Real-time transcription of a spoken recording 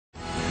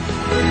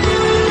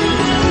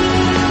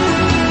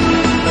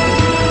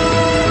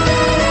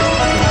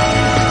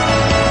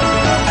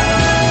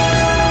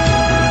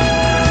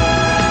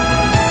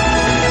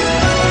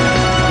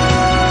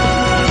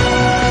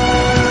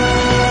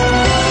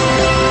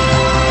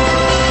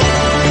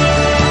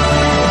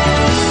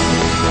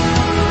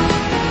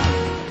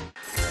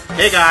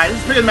Hey guys, this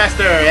is Pikmin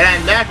Master, and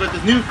I'm back with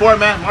this new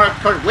format, Mario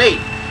Kart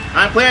Wait.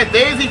 I'm playing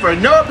Daisy for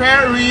no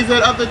apparent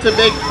reason other to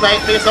make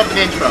up an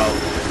intro.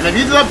 And I'm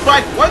using a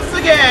bike once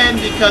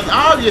again because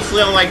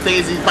obviously I don't like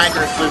Daisy's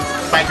biker suit.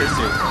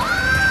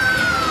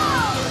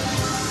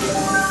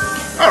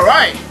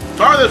 Alright,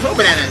 start with the throw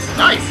bananas.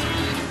 Nice.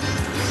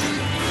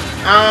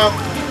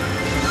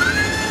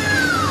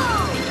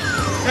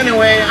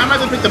 Anyway, I'm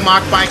going to pick the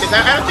mock bike because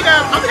I don't think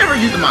I've ever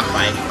used the mock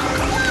bike.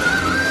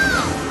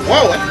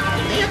 Whoa,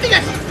 I think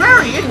that's a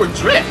very inward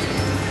drift.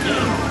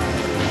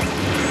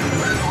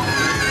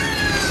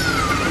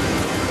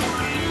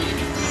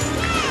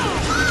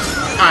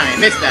 I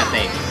missed that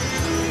thing.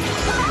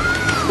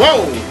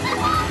 Whoa!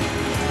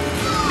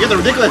 You have the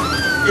ridiculous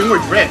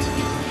inward drift.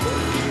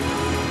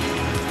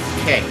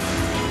 Okay.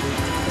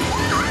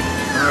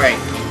 Alright.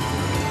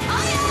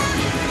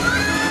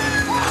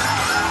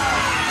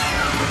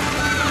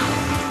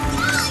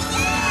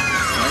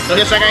 So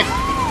here's that guy.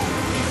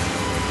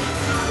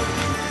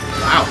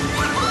 Wow.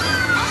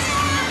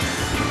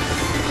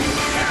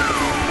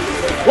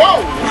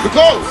 Whoa!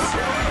 Close!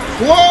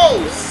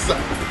 Close!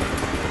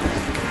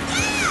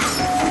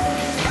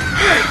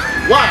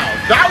 Wow,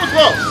 that was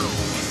close!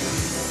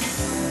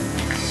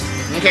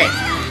 Okay.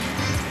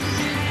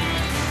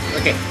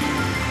 Okay.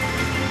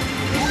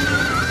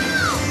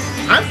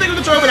 I'm sticking with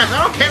the throw bananas. I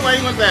don't care what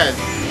anyone says.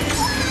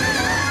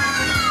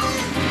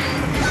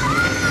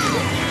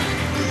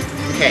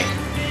 Okay.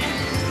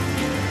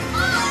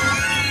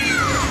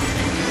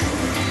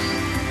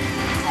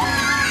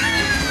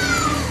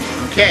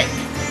 Okay.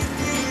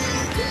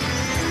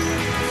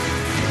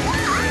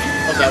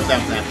 Oh,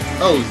 snap.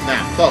 Oh,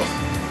 snap. Close.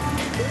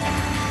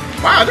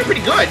 Wow, they're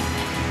pretty good.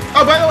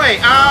 Oh, by the way,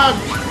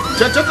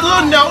 just a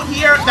little note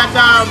here that,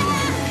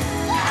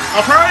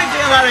 I've heard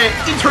getting a lot of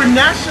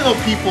international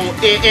people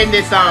in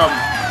this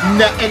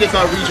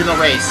regional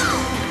race.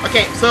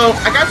 Okay, so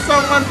I got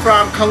someone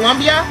from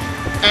Colombia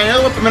and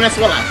another one from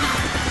Venezuela.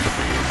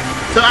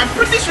 So I'm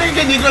pretty sure you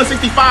can go to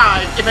 65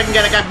 if I can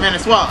get a guy from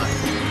Venezuela.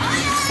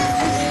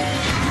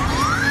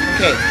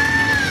 Okay.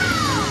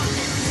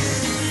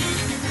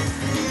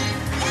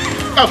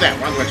 Oh, damn,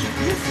 wrong direction.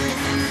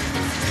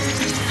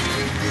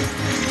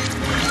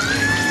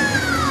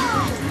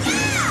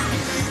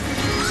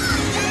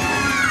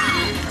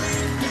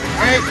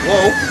 Alright,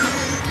 whoa.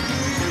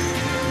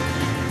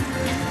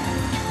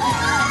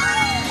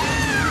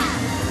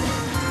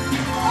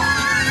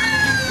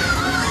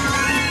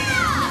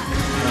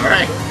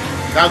 Alright.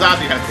 That was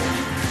obviously kind of cool.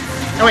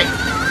 Oh, wait.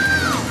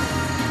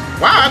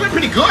 Wow, I've been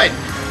pretty good.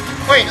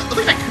 Wait, I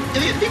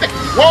think that.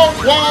 Whoa,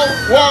 whoa,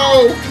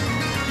 whoa!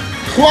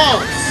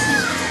 Close!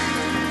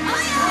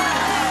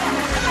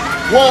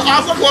 Whoa,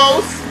 also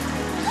close!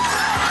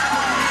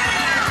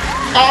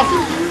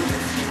 Awesome!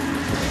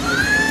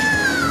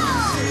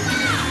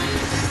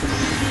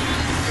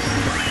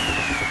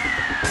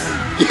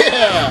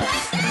 Yeah!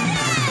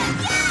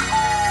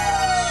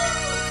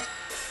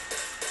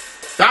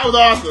 That was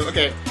awesome,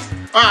 okay.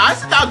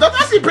 That was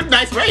actually a pretty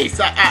nice race.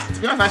 To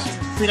be honest, actually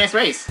a pretty nice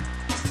race.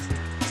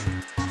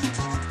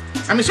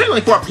 I mean,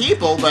 certainly 4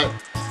 people, but...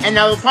 And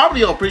that will probably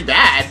go pretty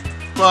bad,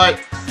 but...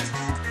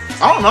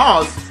 all in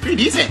all, it's pretty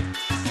decent.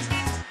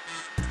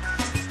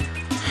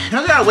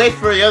 Now I gotta wait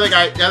for the other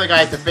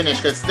guys to finish,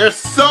 because they're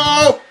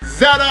so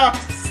Zeta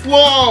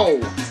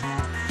slow!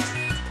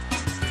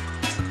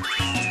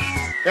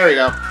 There we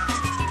go.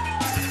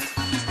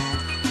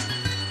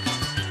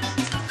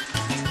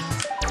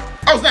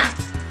 Oh, snap!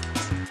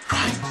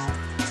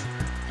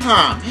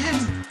 Oh, man.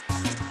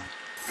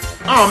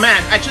 Oh,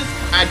 man, I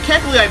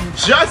can't believe I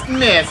just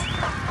missed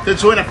the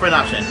join a friend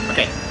option.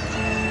 Okay.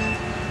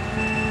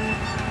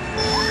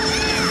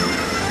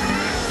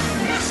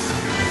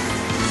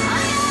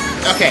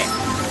 Okay.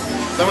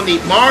 So on the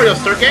Mario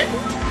circuit.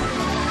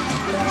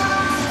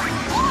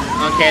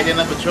 Okay, I didn't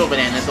have the throw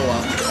bananas, so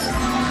well.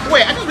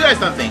 Wait, I just realized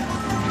something.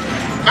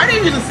 I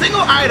didn't use a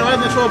single item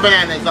other than throw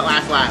bananas the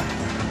last lap.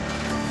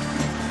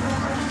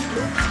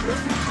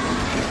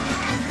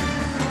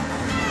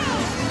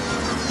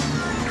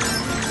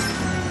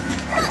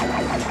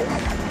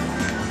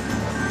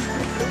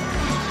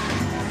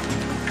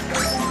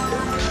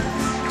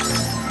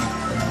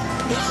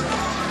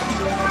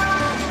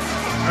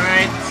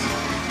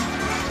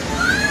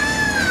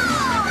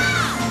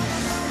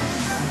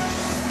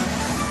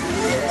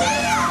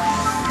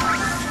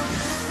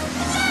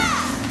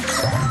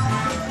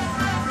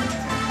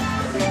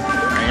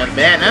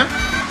 Banana.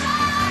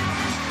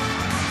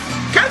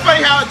 Kind of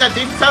funny how that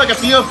they sound like a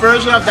female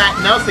version of that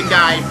Nelson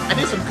guy. I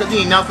think some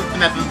Nelson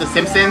from The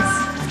Simpsons.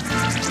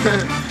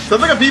 So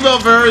it's like a female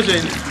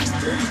version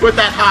with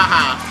that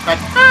haha. Like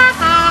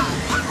haha.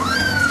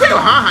 Speaking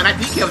of haha, that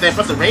DK over there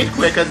supposed to rage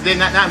quit because they're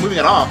not moving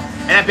at all.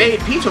 And that baby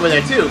Peach over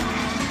there too.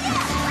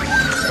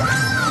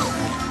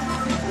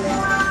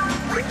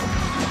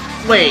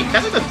 Wait,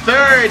 that's like the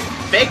 3rd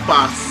fake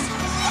box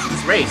in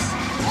this race.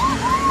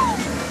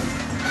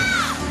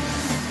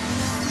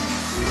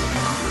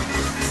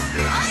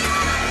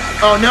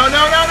 Oh, no,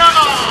 no, no, no!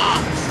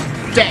 Oh,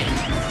 dang.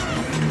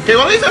 Okay,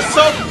 well, these are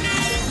so...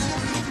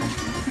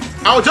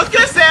 I was just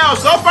gonna say I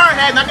was so far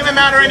ahead, not gonna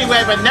matter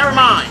anyway, but never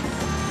mind.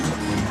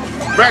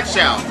 Bread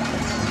shell.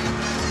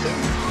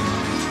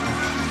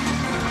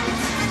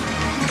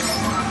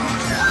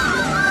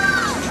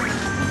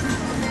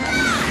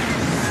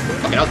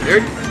 Okay, that was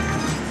weird.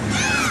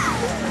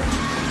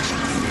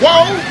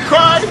 Whoa,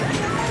 crud!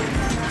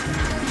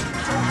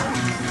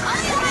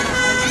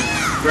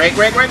 Great,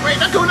 great, great, great.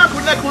 Not cool, not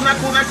cool, not cool, not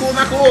cool, not cool,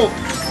 not cool.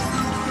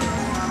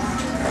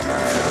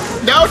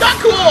 No, not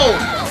cool!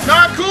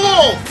 Not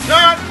cool!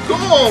 Not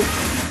cool!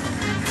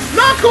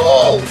 Not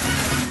cool!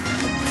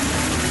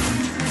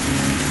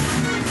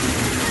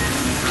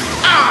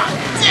 Ah,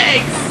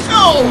 dang!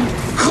 So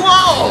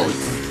close!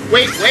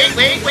 Wait, wait,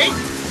 wait, wait!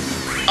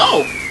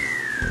 Oh!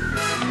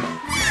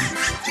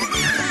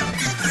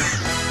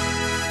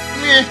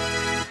 Meh.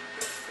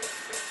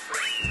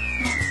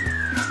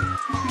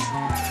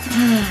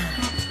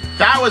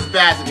 That was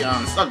bad, to be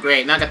honest. Oh,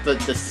 great. Now I got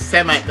the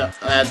second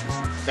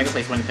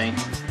place winning thing.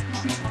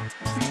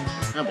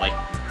 Oh boy.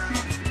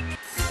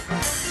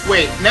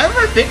 Wait,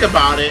 never think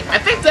about it. I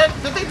think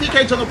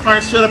DK Jungle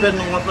Park should have been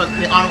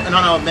an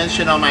honorable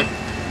mention on my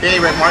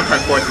favorite Mario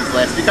Kart courses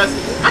list because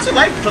I actually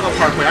like Jungle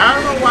Parkway. I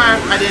don't know why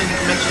I didn't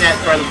mention that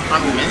for the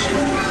honorable mention.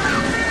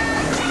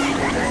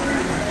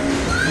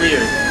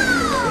 Weird.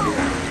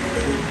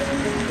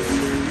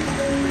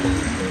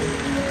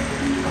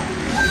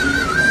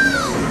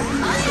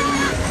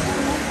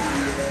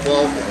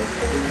 Whoa.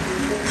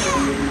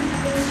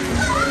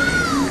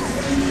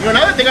 You know,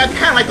 another thing, I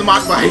kind of like the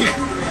mock bike.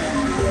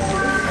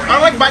 I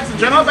don't like bikes in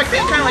general, but I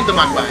kind of like the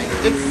mock bike.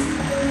 It's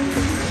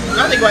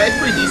nothing, but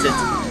it's pretty decent.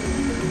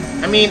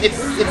 I mean,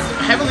 it's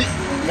heavily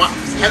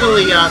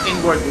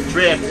inboard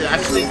drift.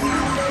 Actually,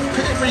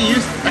 pretty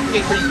used. I can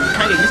get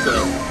kind of used to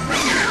it.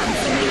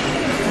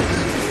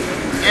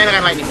 And I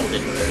got lightning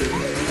bolted.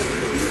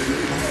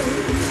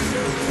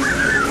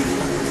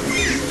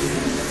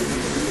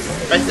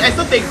 I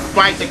still think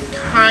bikes are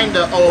kind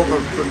of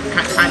overpowered.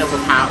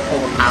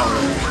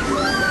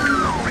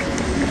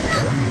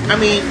 I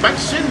mean,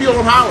 bikes shouldn't be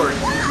overpowered.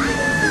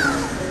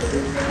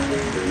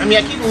 I mean,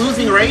 I keep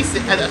losing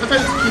races. I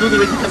sometimes keep losing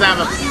races because I have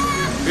a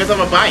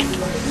bike.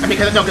 I mean,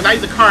 because I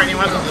use a car and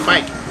anyone else uses a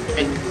bike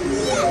and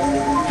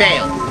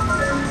fail.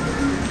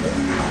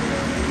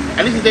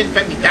 At least it didn't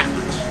affect me that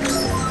much.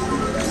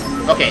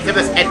 Okay, except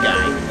this Ed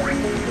guy.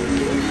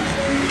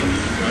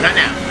 No, not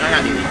now.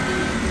 Not easy.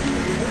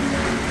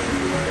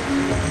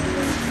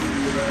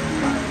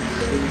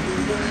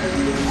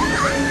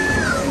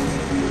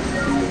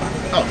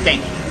 Oh,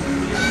 thank you.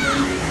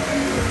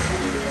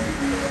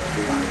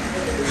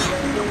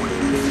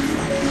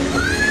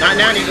 Not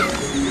now, Niguno.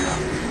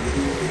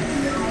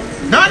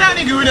 Not now,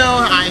 Niguno.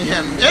 I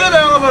am in the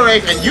middle of a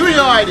race, and you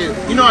know I do.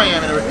 You know I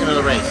am in the middle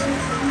of a race.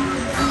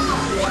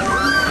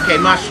 Okay,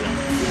 mushroom.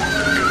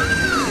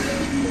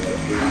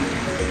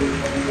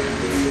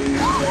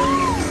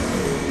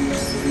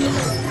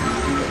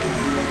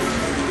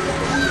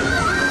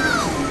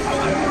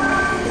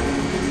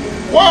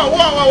 Whoa,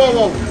 whoa, whoa, whoa,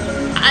 whoa.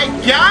 I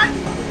got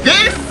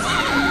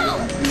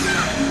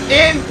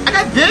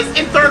this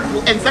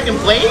in second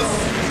place?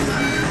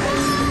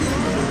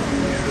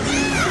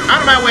 Out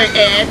of my way,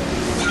 Ed.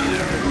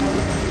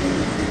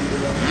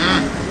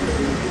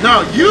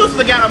 No, you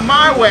should get out of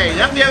my way,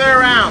 not the other way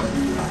around.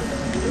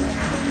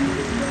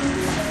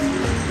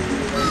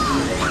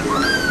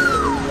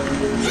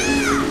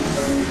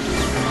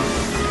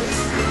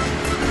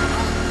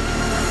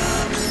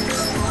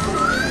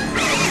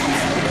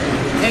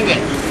 Dang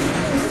it.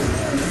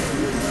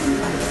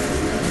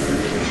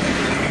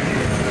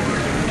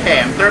 Okay,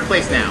 I'm third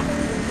place now.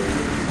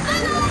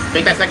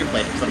 Make that second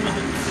place for some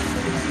reason.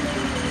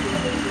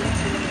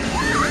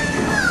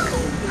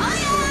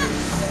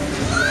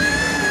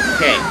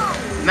 Okay,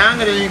 now I'm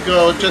gonna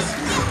go just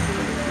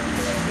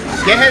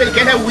get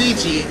her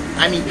Ouija.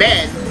 I mean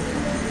bed.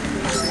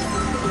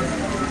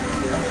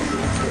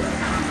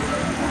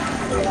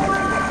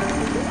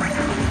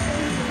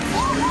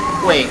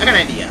 Wait, I got an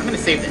idea. I'm gonna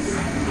save this.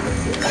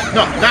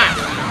 No, not.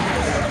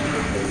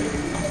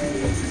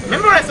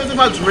 Remember when I said something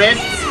about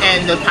drifts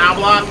and the power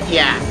block?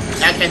 Yeah,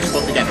 that can't do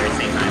both together at the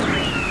same time.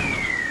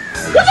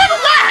 What type of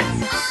that?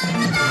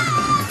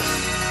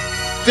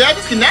 Did I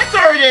disconnect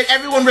or did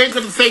everyone raise up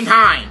at the same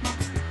time?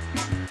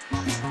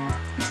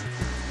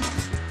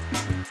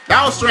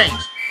 That was strange.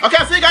 Okay,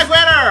 I'll see you guys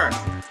later!